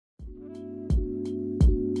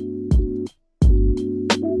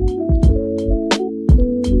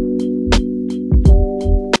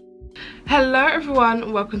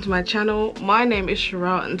everyone, welcome to my channel. My name is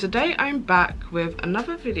Sherelle and today I'm back with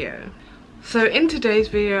another video. So in today's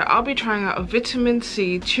video I'll be trying out a vitamin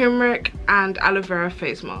C turmeric and aloe vera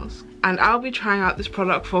face mask, and I'll be trying out this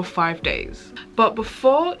product for 5 days. But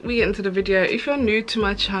before we get into the video, if you're new to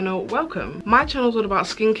my channel, welcome. My channel is all about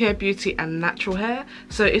skincare, beauty and natural hair,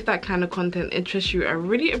 so if that kind of content interests you, I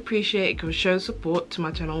really appreciate it if you show support to my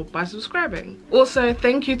channel by subscribing. Also,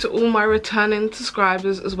 thank you to all my returning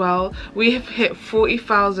subscribers as well. We have hit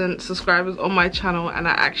 40,000 subscribers on my channel and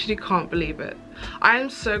I actually can't believe it. I am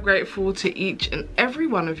so grateful to each and every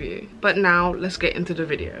one of you. But now let's get into the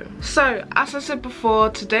video. So as I said before,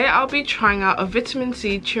 today I'll be trying out a vitamin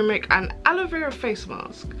C turmeric and aloe vera face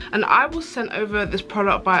mask, and I was sent over this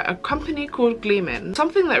product by a company called Gleamin.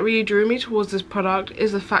 Something that really drew me towards this product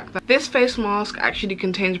is the fact that this face mask actually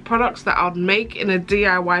contains products that I'd make in a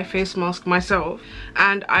DIY face mask myself,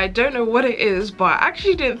 and I don't know what it is, but I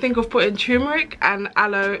actually didn't think of putting turmeric and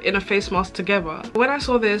aloe in a face mask together. When I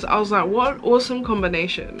saw this, I was like, what an awesome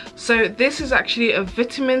combination. So this is actually a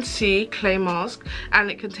vitamin C clay mask and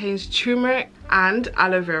it contains turmeric and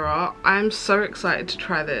aloe vera. I'm so excited to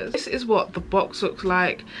try this. This is what the box looks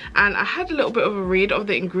like, and I had a little bit of a read of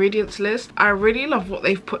the ingredients list. I really love what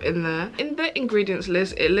they've put in there. In the ingredients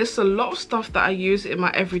list, it lists a lot of stuff that I use in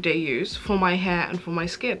my everyday use for my hair and for my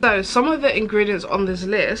skin. So some of the ingredients on this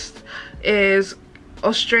list is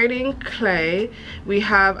Australian clay, we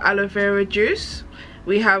have aloe vera juice,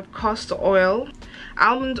 we have castor oil,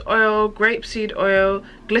 almond oil, grapeseed oil,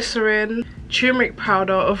 glycerin, turmeric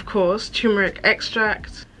powder, of course, turmeric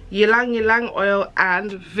extract, ylang ylang oil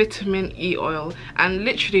and vitamin E oil. And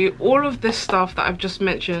literally all of this stuff that I've just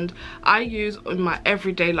mentioned I use in my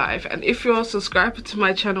everyday life, and if you're a subscriber to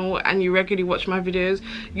my channel and you regularly watch my videos,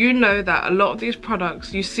 you know that a lot of these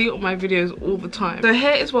products you see on my videos all the time. So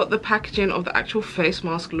here is what the packaging of the actual face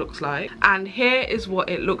mask looks like, and here is what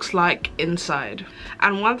it looks like inside.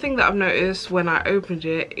 And one thing that I've noticed when I opened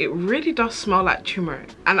it, it really does smell like turmeric,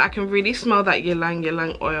 and I can really smell that ylang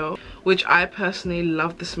ylang oil, which I personally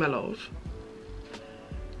love the smell of.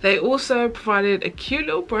 They also provided a cute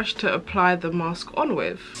little brush to apply the mask on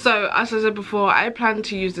with. So as I said before, I plan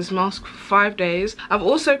to use this mask for 5 days. I've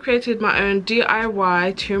also created my own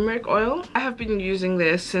DIY turmeric oil. I have been using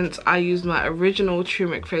this since I used my original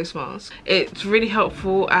turmeric face mask. It's really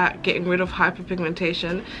helpful at getting rid of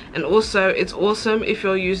hyperpigmentation, and also it's awesome if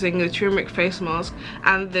you're using the turmeric face mask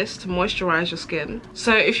and this to moisturize your skin.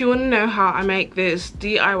 So if you want to know how I make this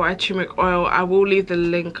DIY turmeric oil, I will leave the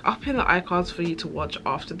link up in the iCards for you to watch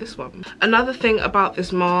after this one. Another thing about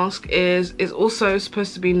this mask is it's also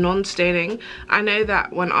supposed to be non-staining. I know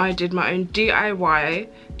that when I did my own DIY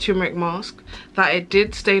turmeric mask that it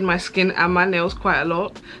did stain my skin and my nails quite a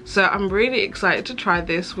lot, so I'm really excited to try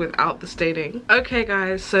this without the staining. Okay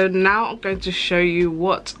guys, so now I'm going to show you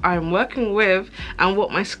what I'm working with and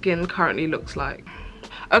what my skin currently looks like.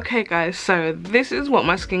 Okay guys, so this is what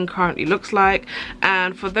my skin currently looks like,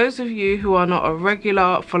 and for those of you who are not a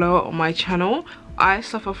regular follower on my channel, I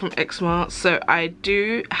suffer from eczema, so I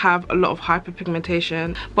do have a lot of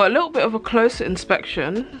hyperpigmentation. But a little bit of a closer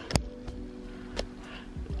inspection,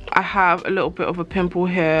 I have a little bit of a pimple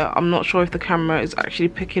here. I'm not sure if the camera is actually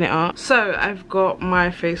picking it up. So I've got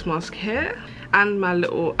my face mask here and my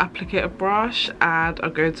little applicator brush, and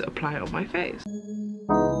I'm going to apply it on my face.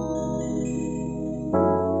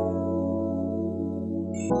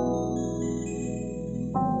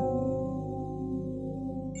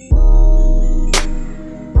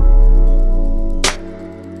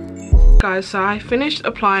 Guys, so I finished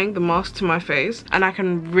applying the mask to my face, and I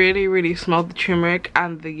can really smell the turmeric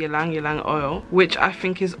and the ylang ylang oil, which I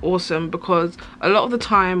think is awesome, because a lot of the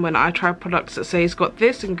time when I try products that say it's got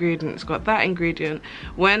this ingredient, it's got that ingredient,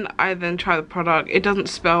 when I then try the product it doesn't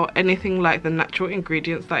spell anything like the natural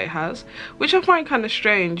ingredients that it has, which I find kind of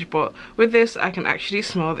strange. But with this I can actually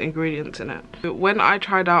smell the ingredients in it. When I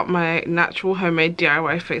tried out my natural homemade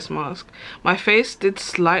DIY face mask, my face did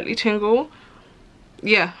slightly tingle.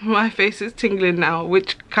 Yeah, my face is tingling now,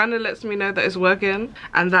 which kind of lets me know that it's working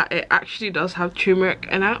and that it actually does have turmeric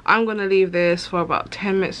in it. I'm gonna leave this for about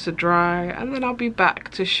 10 minutes to dry, and then I'll be back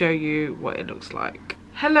to show you what it looks like.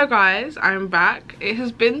 Hello guys, I'm back. It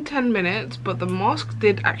has been 10 minutes, but the mask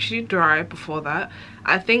did actually dry before that.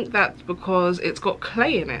 I think that's because it's got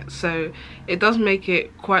clay in it, so it does make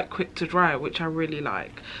it quite quick to dry, which I really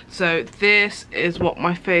like. So this is what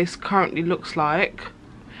my face currently looks like.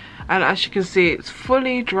 and as you can see it's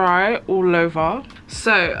fully dry all over.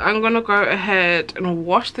 So I'm gonna go ahead and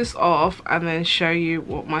wash this off and then show you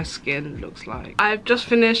what my skin looks like. I've just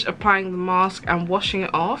finished applying the mask and washing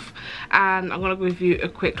it off, and I'm gonna give you a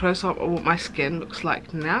quick close-up of what my skin looks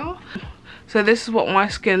like now. So this is what my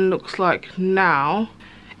skin looks like now.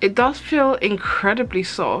 It does feel incredibly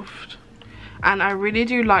soft, and I really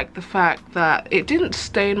do like the fact that it didn't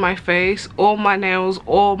stain my face or my nails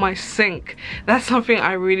or my sink. That's something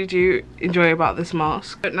I really do enjoy about this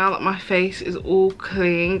mask. But now that my face is all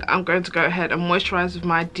clean, I'm going to go ahead and moisturize with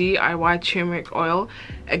my DIY turmeric oil.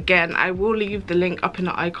 Again, I will leave the link up in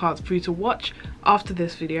the iCards for you to watch after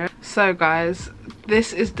this video. So guys,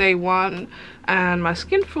 this is day 1 and my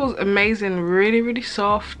skin feels amazing, really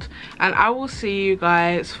soft, and I will see you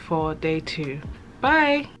guys for day 2.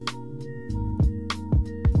 Bye.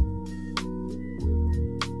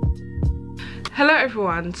 Hello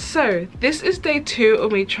everyone, so this is day 2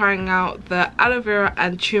 of me trying out the aloe vera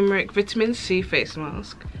and turmeric vitamin C face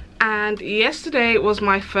mask. And yesterday was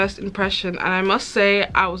my first impression, and I must say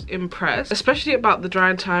I was impressed, especially about the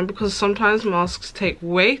drying time, because sometimes masks take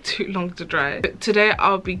way too long to dry. But today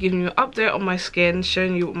I'll be giving you an update on my skin,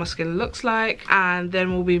 showing you what my skin looks like, and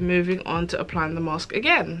then we'll be moving on to applying the mask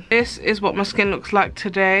again. This is what my skin looks like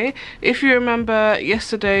today. If you remember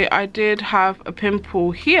yesterday, I did have a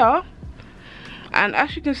pimple here, and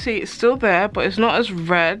as you can see it's still there, but it's not as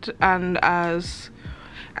red and as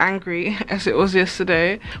angry as it was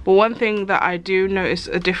yesterday. But one thing that I do notice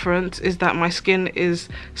a difference is that my skin is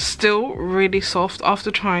still really soft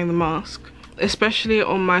after trying the mask, especially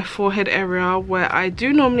on my forehead area where I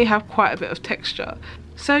do normally have quite a bit of texture.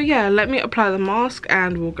 So yeah, let me apply the mask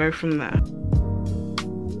and we'll go from there.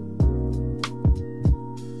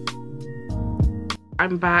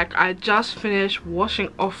 I'm back. I just finished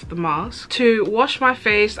washing off the mask. To wash my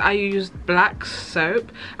face, I used black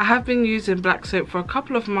soap. I have been using black soap for a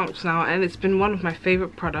couple of months now, and it's been one of my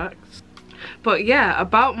favorite products. But yeah,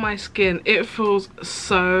 about my skin, it feels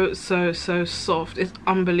so soft. It's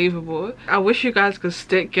unbelievable. I wish you guys could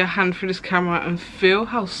stick your hand through this camera and feel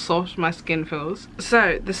how soft my skin feels.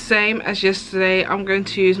 So the same as yesterday, I'm going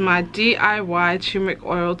to use my DIY turmeric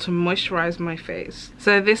oil to moisturize my face.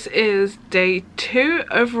 So this is day 2.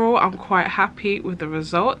 Overall, I'm quite happy with the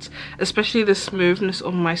results, especially the smoothness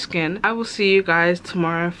of my skin. I will see you guys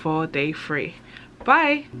tomorrow for day 3.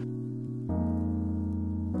 Bye.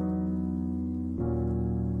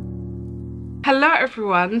 Hello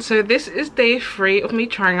everyone, so this is day 3 of me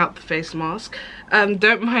trying out the face mask.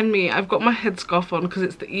 Don't mind me, I've got my headscarf on because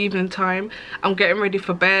it's the evening time. I'm getting ready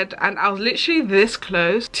for bed, and I was literally this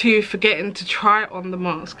close to forgetting to try on the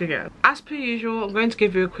mask again. As per usual, I'm going to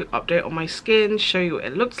give you a quick update on my skin, show you what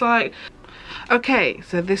it looks like. Okay,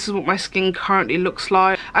 so this is what my skin currently looks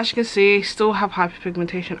like. As you can see, still have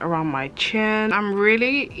hyperpigmentation around my chin. I'm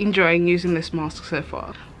really enjoying using this mask so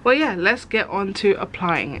far. Well yeah, let's get on to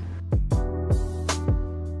applying it.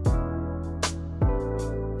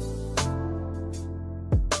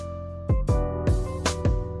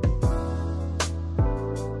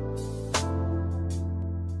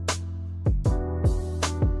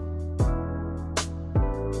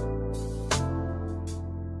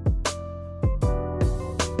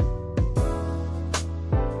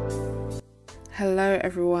 Hello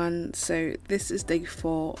everyone, so this is day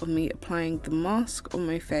 4 of me applying the mask on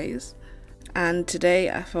my face, and today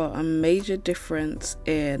I felt a major difference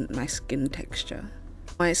in my skin texture.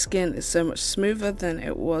 My skin is so much smoother than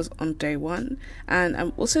it was on day 1, and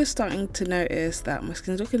I'm also starting to notice that my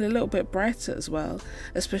skin's looking a little bit brighter as well,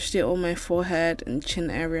 especially on my forehead and chin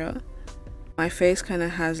area. My face kind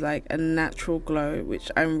of has like a natural glow, which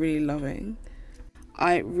I'm really loving.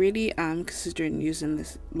 I really am considering using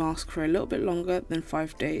this mask for a little bit longer than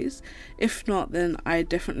 5 days. If not, then I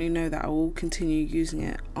definitely know that I will continue using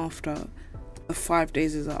it after the 5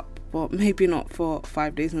 days is up. But maybe not for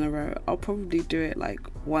 5 days in a row. I'll probably do it like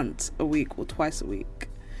once a week or twice a week.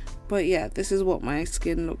 But yeah, this is what my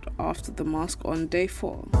skin looked after the mask on day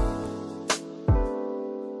 4.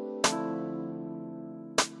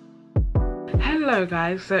 Hello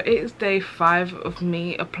guys, so it is day 5 of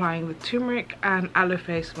me applying the turmeric and aloe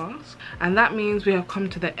face mask, and that means we have come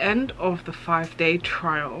to the end of the 5-day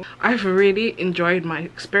trial. I've really enjoyed my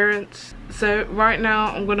experience, so right now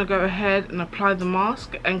I'm going to go ahead and apply the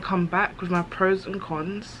mask and come back with my pros and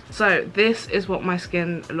cons. So this is what my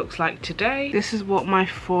skin looks like today, this is what my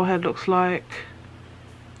forehead looks like,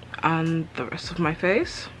 and the rest of my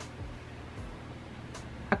face.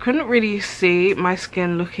 I couldn't really see my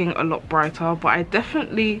skin looking a lot brighter, but I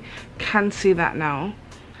definitely can see that now.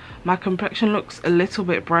 My complexion looks a little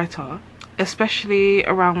bit brighter, especially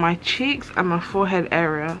around my cheeks and my forehead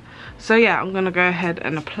area. So yeah, I'm gonna go ahead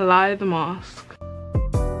and apply the mask.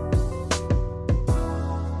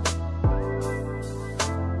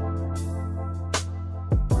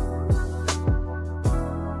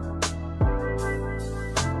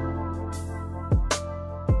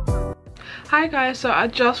 Hi guys, so I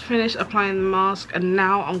just finished applying the mask and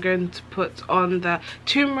now I'm going to put on the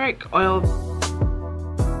turmeric oil.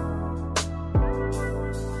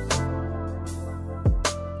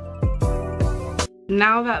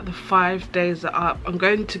 Now that the 5 days are up, I'm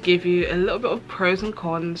going to give you a little bit of pros and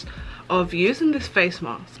cons of using this face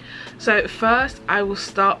mask. So first I will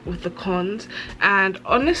start with the cons, and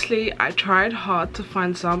honestly I tried hard to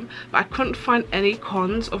find some, but I couldn't find any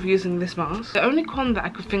cons of using this mask. The only con that I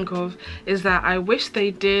could think of is that I wish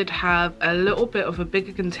they did have a little bit of a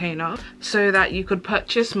bigger container so that you could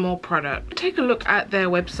purchase more product. Take a look at their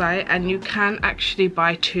website and you can actually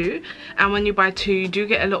buy two, and when you buy two you do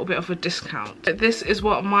get a little bit of a discount. This is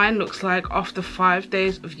what mine looks like after 5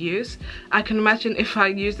 days of use. I can imagine if I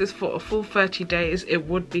use this for a full 30 days it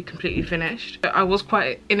would be completely finished. I was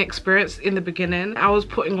quite inexperienced in the beginning. I was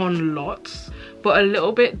putting on lots, but a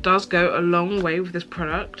little bit does go a long way with this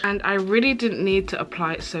product, and I really didn't need to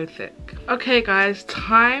apply it so thick. Okay guys,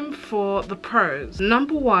 time for the pros.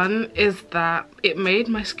 Number one is that it made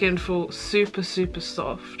my skin feel super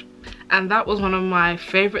soft. And that was one of my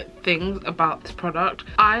favorite things about this product.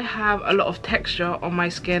 I have a lot of texture on my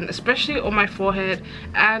skin, especially on my forehead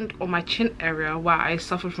and on my chin area where I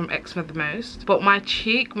suffer from eczema the most. But my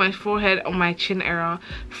cheek, my forehead and my chin area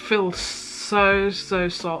feels so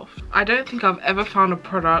soft. I don't think I've ever found a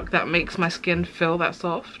product that makes my skin feel that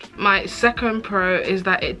soft. My second pro is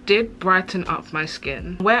that it did brighten up my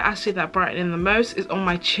skin. Where I see that brightening the most is on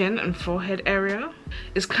my chin and forehead area.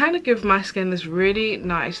 It's kind of gives my skin this really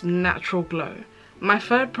nice natural glow. My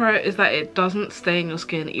third pro is that it doesn't stain your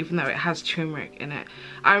skin even though it has turmeric in it.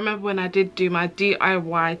 I remember when I did do my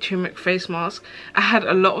DIY turmeric face mask, I had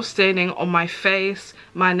a lot of staining on my face,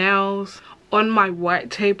 my nails, on my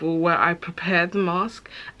white table where I prepared the mask,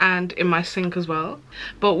 and in my sink as well.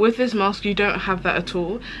 But with this mask you don't have that at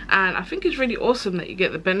all, and I think it's really awesome that you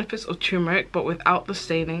get the benefits of turmeric but without the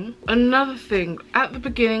staining. Another thing, at the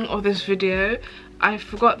beginning of this video I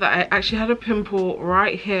forgot that I actually had a pimple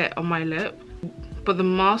right here on my lip, but the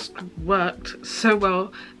mask worked so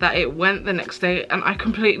well that it went the next day and I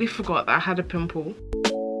completely forgot that I had a pimple.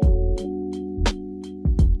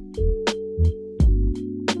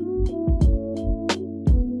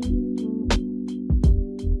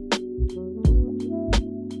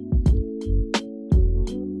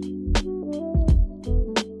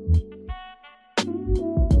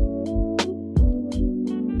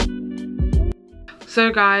 So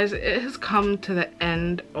guys, it has come to the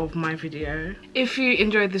end of my video. If you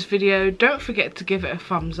enjoyed this video, don't forget to give it a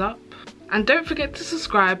thumbs up. And don't forget to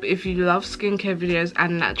subscribe if you love skincare videos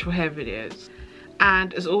and natural hair videos.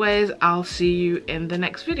 And as always, I'll see you in the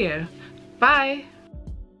next video. Bye!